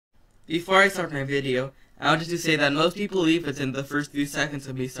Before I start my video, I wanted to say that most people leave within the first few seconds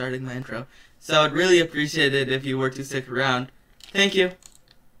of me starting my intro, so I'd really appreciate it if you were to stick around. Thank you!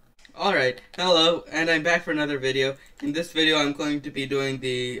 Alright, hello, and I'm back for another video. In this video I'm going to be doing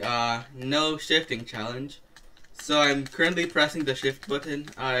the no shifting challenge. So I'm currently pressing the shift button.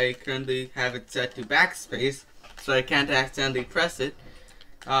 I currently have it set to backspace, so I can't accidentally press it.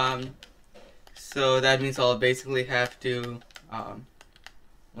 So that means I'll basically have to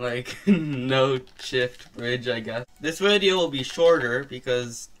like no shift bridge, I guess. This video will be shorter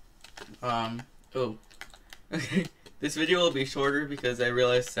because this video will be shorter because I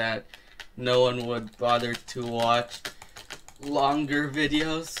realized that no one would bother to watch longer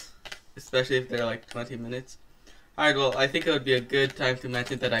videos, especially if they're like 20 minutes. Alright, well, I think it would be a good time to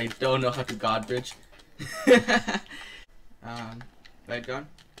mention that I don't know how to god bridge. Right, gone?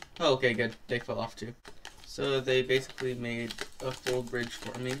 Oh, okay, good. They fell off too. So they basically made a full bridge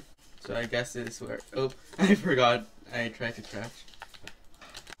for me. So I guess this is where... Oh, I forgot. I tried to crash.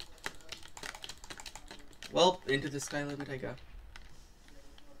 Well, into the sky limit I go.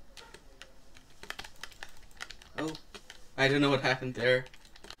 Oh, I don't know what happened there.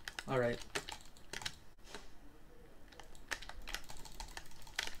 Alright.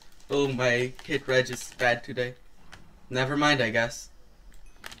 Oh, my hit reg is bad today. Never mind, I guess.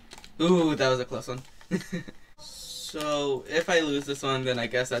 Ooh, that was a close one. So, if I lose this one, then I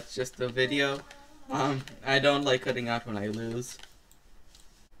guess that's just the video. I don't like cutting out when I lose.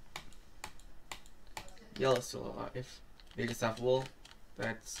 Yellow's still alive. They just have wool.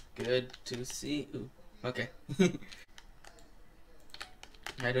 That's good to see. Ooh, okay.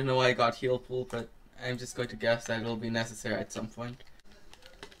 I don't know why I got heal pool, but I'm just going to guess that it'll be necessary at some point.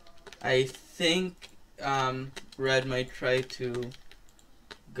 I think Red might try to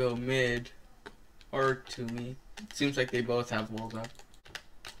go mid or to me. It seems like they both have wool though.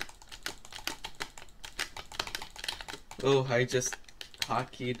 Oh, I just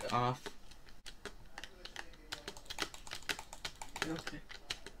hotkeyed off. Okay.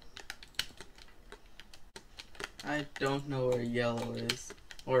 I don't know where yellow is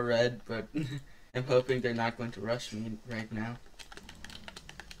or red, but I'm hoping they're not going to rush me right now.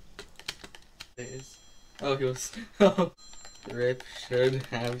 Oh, he was. Oh, Rip should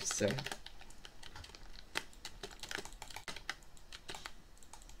have said.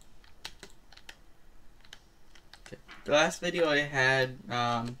 Okay. The last video I had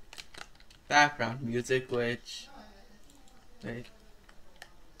background music, which I'm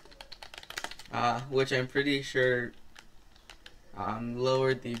pretty sure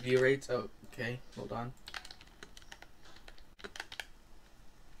lowered the view rates. Oh, okay, hold on.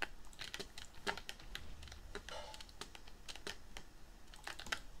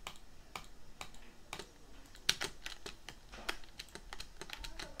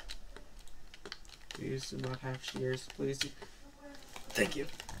 Please do not have shears, please. Thank you.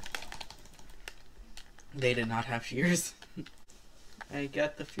 They did not have shears. I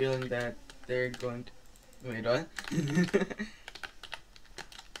get the feeling that they're going to... Wait, what?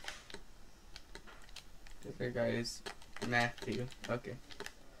 The other guy is Matthew. Okay.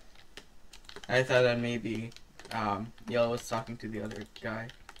 I thought that maybe Yellow was talking to the other guy.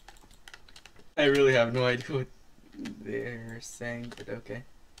 I really have no idea what they're saying, but okay.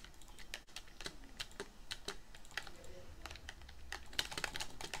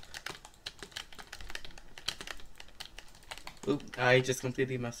 Oop, I just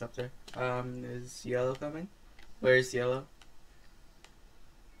completely messed up there. Is Yellow coming? Where's Yellow?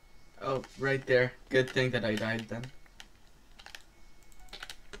 Oh, right there. Good thing that I died then.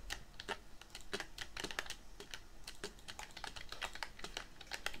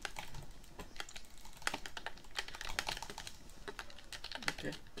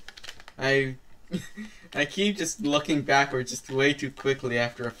 Okay. I keep just looking backward just way too quickly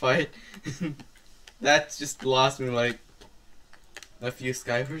after a fight. That just lost me like a few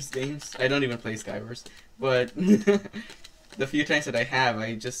Skywars games. I don't even play Skywars, but the few times that I have,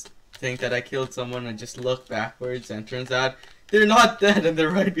 I just think that I killed someone and just look backwards, and turns out they're not dead and they're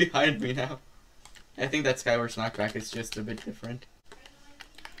right behind me now. I think that Skywars knockback is just a bit different.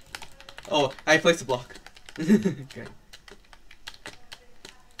 Oh, I placed a block. Okay.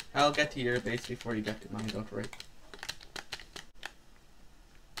 I'll get to your base before you get to mine, don't worry.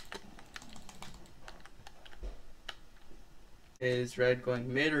 Is Red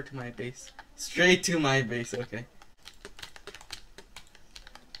going mid or to my base? Straight to my base, okay.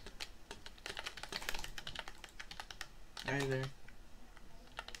 Hi there.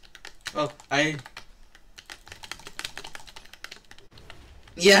 Oh,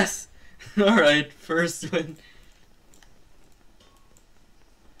 Yes! Alright, first win.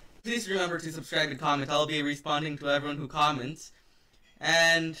 Please remember to subscribe and comment. I'll be responding to everyone who comments.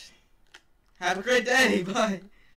 And have a great day. Bye.